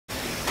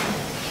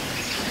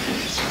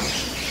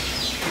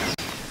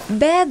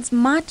Beds,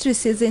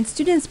 mattresses and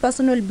students'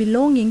 personal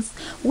belongings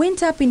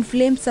went up in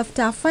flames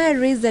after a fire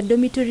raised a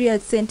dormitory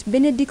at St.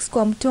 Benedict's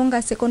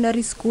Mutonga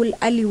Secondary School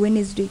early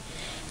Wednesday.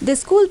 The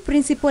school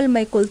principal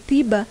Michael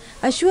Thiba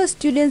assures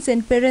students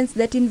and parents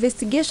that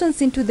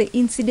investigations into the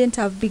incident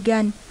have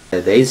begun.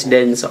 The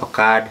incidents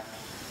occurred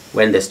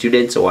when the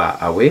students were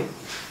away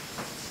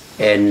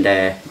and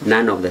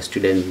none of the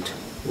students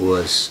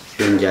was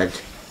injured.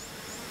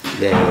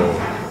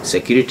 The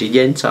security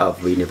agents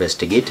have been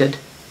investigated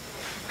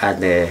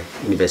and the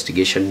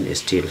investigation is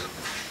still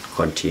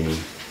continuing.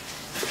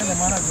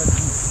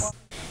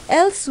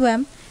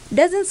 Elsewhere,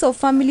 dozens of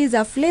families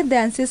have fled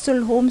their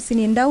ancestral homes in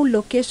Endau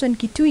location,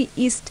 Kitui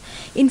East,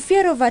 in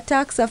fear of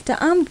attacks after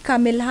armed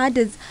camel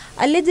herders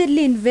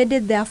allegedly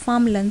invaded their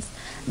farmlands.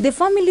 The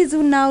families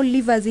who now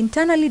live as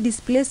internally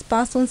displaced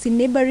persons in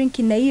neighboring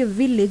Kinai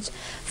village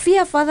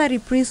fear further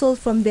reprisals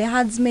from the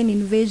herdsmen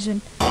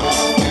invasion.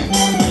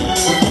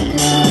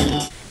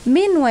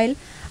 Meanwhile,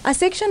 a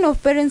section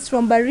of parents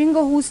from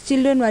Baringo whose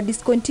children were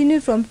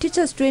discontinued from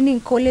Teachers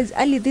Training College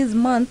early this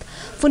month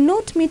for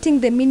not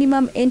meeting the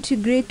minimum entry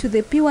grade to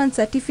the P1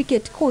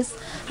 certificate course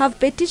have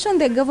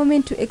petitioned the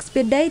government to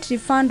expedite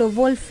refund of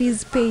all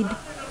fees paid.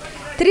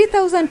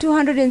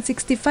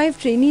 3,265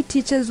 trainee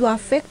teachers were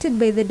affected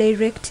by the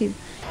directive.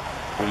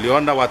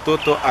 Uliona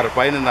watoto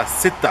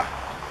 46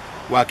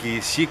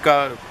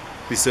 wakishika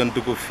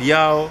visanduku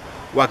vyao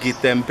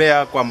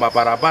wakitembea kwa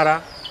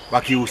mabarabara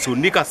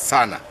wakihuzunika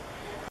sana.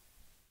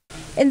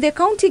 And the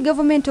county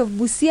government of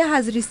Busia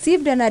has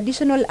received an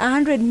additional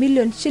 100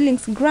 million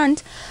shillings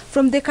grant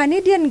from the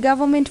Canadian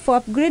government for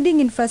upgrading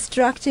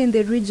infrastructure in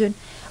the region.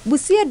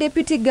 Busia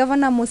Deputy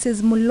Governor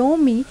Moses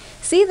Mulomi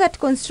say that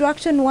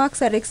construction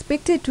works are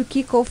expected to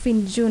kick off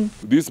in June.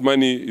 This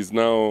money is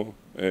now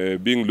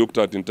being looked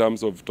at in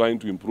terms of trying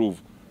to improve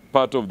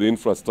part of the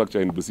infrastructure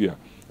in Busia.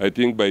 I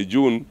think by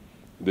June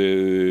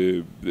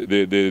the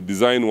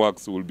design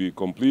works will be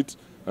complete,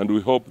 and we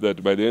hope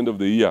that by the end of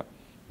the year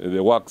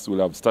the works will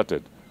have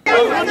started.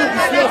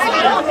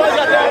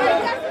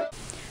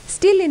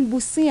 Still in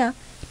Busia,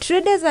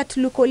 traders at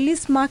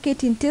Lukolis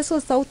Market in Teso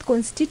South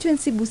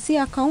Constituency,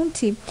 Busia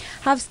County,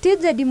 have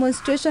staged a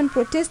demonstration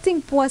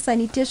protesting poor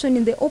sanitation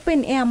in the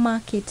open-air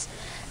market.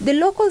 The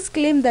locals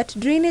claim that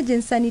drainage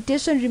and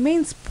sanitation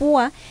remains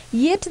poor,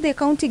 yet the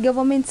county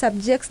government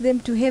subjects them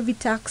to heavy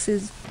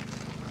taxes.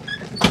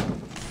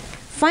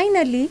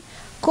 Finally,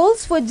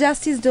 calls for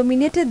justice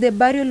dominated the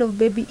burial of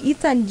baby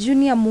Ethan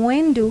Jr.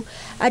 Mwendo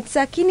at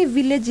Sakini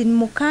village in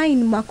Mukai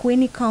in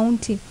Makueni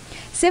County.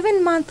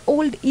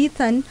 7-month-old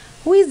Ethan,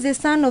 who is the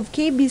son of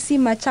KBC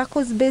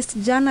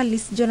Machakos-based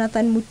journalist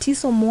Jonathan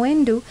Mutiso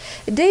Mwendo,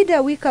 died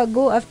a week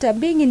ago after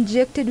being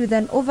injected with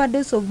an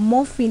overdose of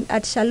morphine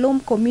at Shalom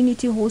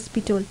Community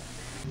Hospital.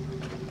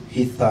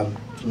 Ethan,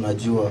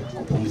 tunajua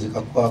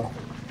kupumzika kwako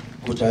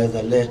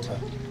kutaweza leta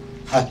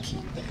haki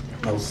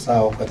na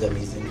usawa kwa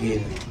jamii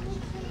zingine.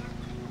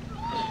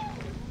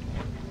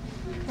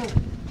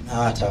 Na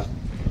hata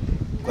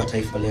kwa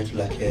taifa letu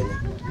la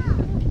Kenya.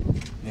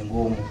 Ni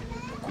ngumu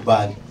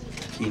kukubali,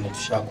 lakini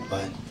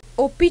tushakubali.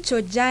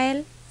 Opicho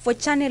Jael for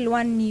Channel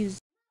 1 News.